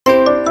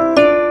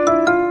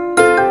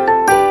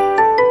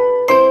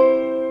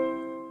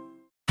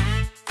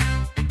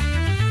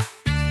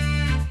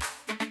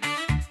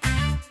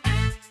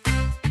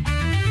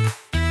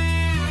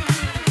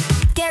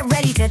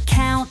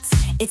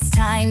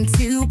time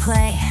to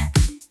play.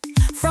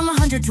 From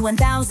 100 to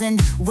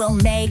 1,000, we'll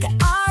make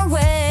our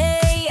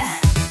way.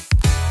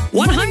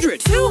 100,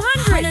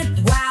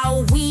 200,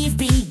 wow, we've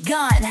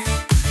begun.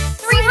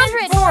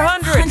 300,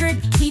 400,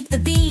 100, keep the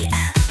beat.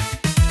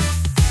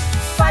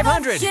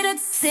 500,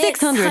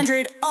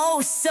 600,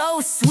 oh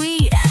so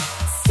sweet.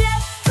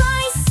 Step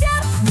by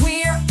step,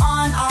 we're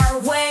on our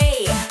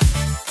way.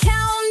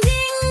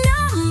 Counting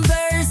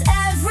numbers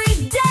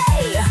every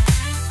day.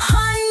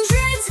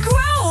 Hundreds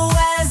grow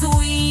as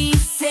we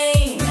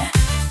sing.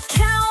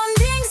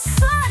 Counting's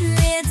fun,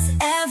 it's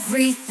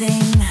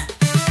everything.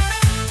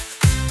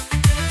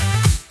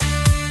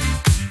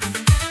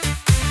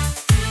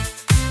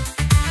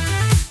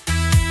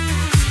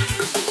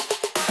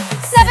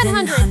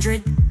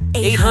 700,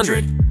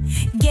 800,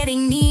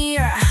 getting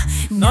near.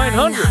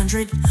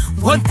 900,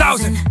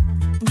 1,000,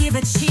 give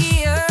a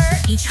cheer.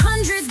 Each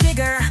hundred's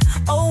bigger,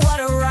 oh what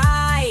a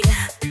ride.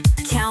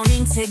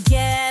 Counting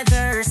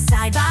together,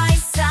 side by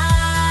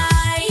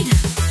side.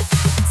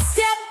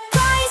 Step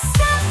by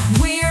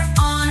step, we're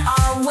on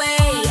our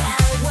way.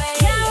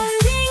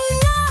 Counting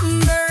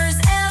numbers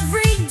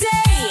every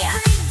day.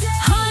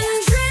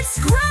 Hundreds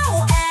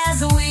grow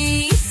as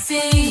we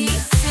sing.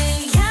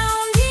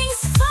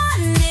 Counting's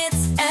fun,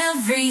 it's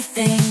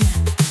everything.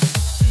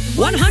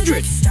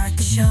 100, Start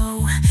the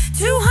show.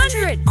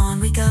 200, On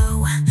we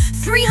go.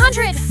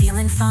 300,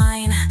 Feeling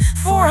fine.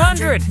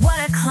 400, What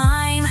a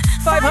climb.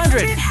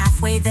 500,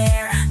 halfway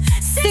there.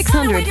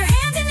 600, wave your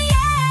hands in the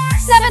air.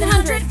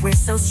 700, we're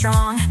so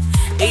strong.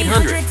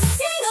 800,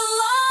 sing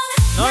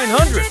along.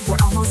 900, we're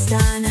almost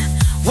done.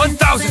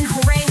 1,000,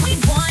 hooray, we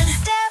won.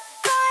 Step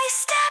by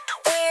step,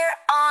 we're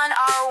on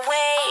our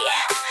way.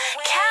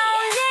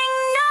 Counting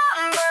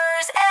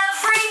numbers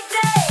every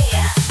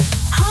day.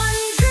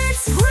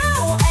 Hundreds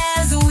grow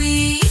as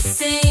we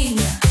sing.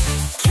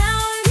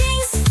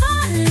 Counting's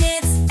fun,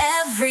 it's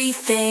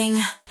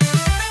everything.